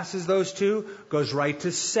bypasses those two, goes right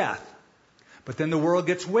to Seth. But then the world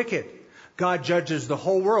gets wicked. God judges the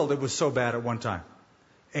whole world. It was so bad at one time.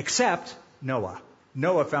 Except Noah.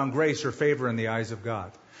 Noah found grace or favor in the eyes of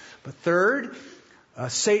God. But third,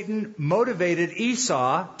 Satan motivated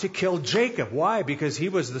Esau to kill Jacob. Why? Because he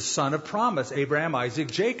was the son of promise. Abraham, Isaac,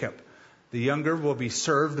 Jacob. The younger will be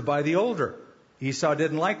served by the older. Esau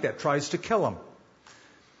didn't like that, tries to kill him.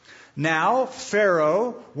 Now,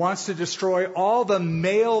 Pharaoh wants to destroy all the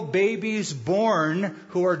male babies born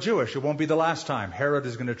who are Jewish. It won't be the last time. Herod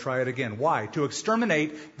is going to try it again. Why? To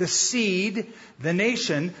exterminate the seed, the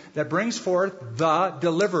nation that brings forth the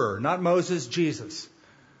deliverer. Not Moses, Jesus.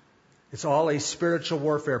 It's all a spiritual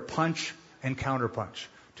warfare, punch and counterpunch.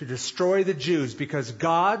 To destroy the Jews, because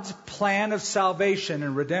God's plan of salvation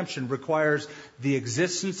and redemption requires the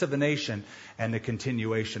existence of a nation and the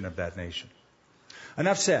continuation of that nation.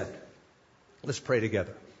 Enough said. Let's pray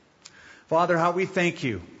together. Father, how we thank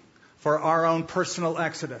you for our own personal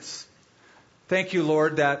exodus. Thank you,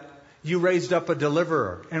 Lord, that you raised up a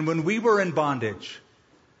deliverer. And when we were in bondage,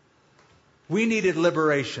 we needed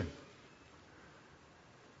liberation.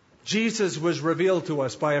 Jesus was revealed to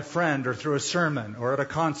us by a friend or through a sermon or at a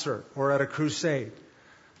concert or at a crusade.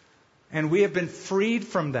 And we have been freed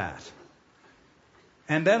from that.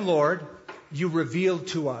 And then, Lord, you revealed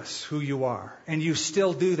to us who you are. And you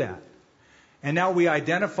still do that. And now we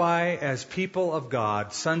identify as people of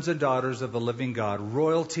God, sons and daughters of the living God,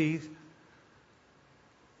 royalty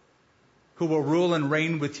who will rule and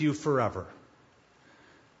reign with you forever.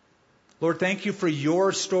 Lord, thank you for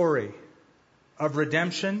your story of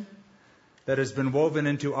redemption that has been woven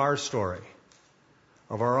into our story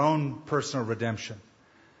of our own personal redemption.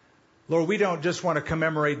 Lord, we don't just want to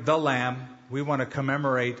commemorate the Lamb. We want to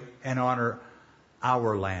commemorate and honor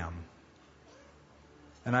our Lamb.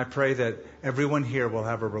 And I pray that everyone here will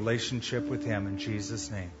have a relationship with Him in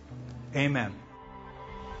Jesus' name. Amen.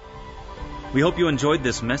 We hope you enjoyed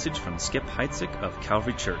this message from Skip Heitzig of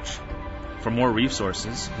Calvary Church. For more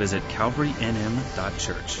resources, visit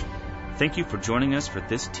calvarynm.church. Thank you for joining us for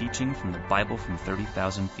this teaching from the Bible from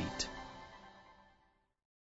 30,000 feet.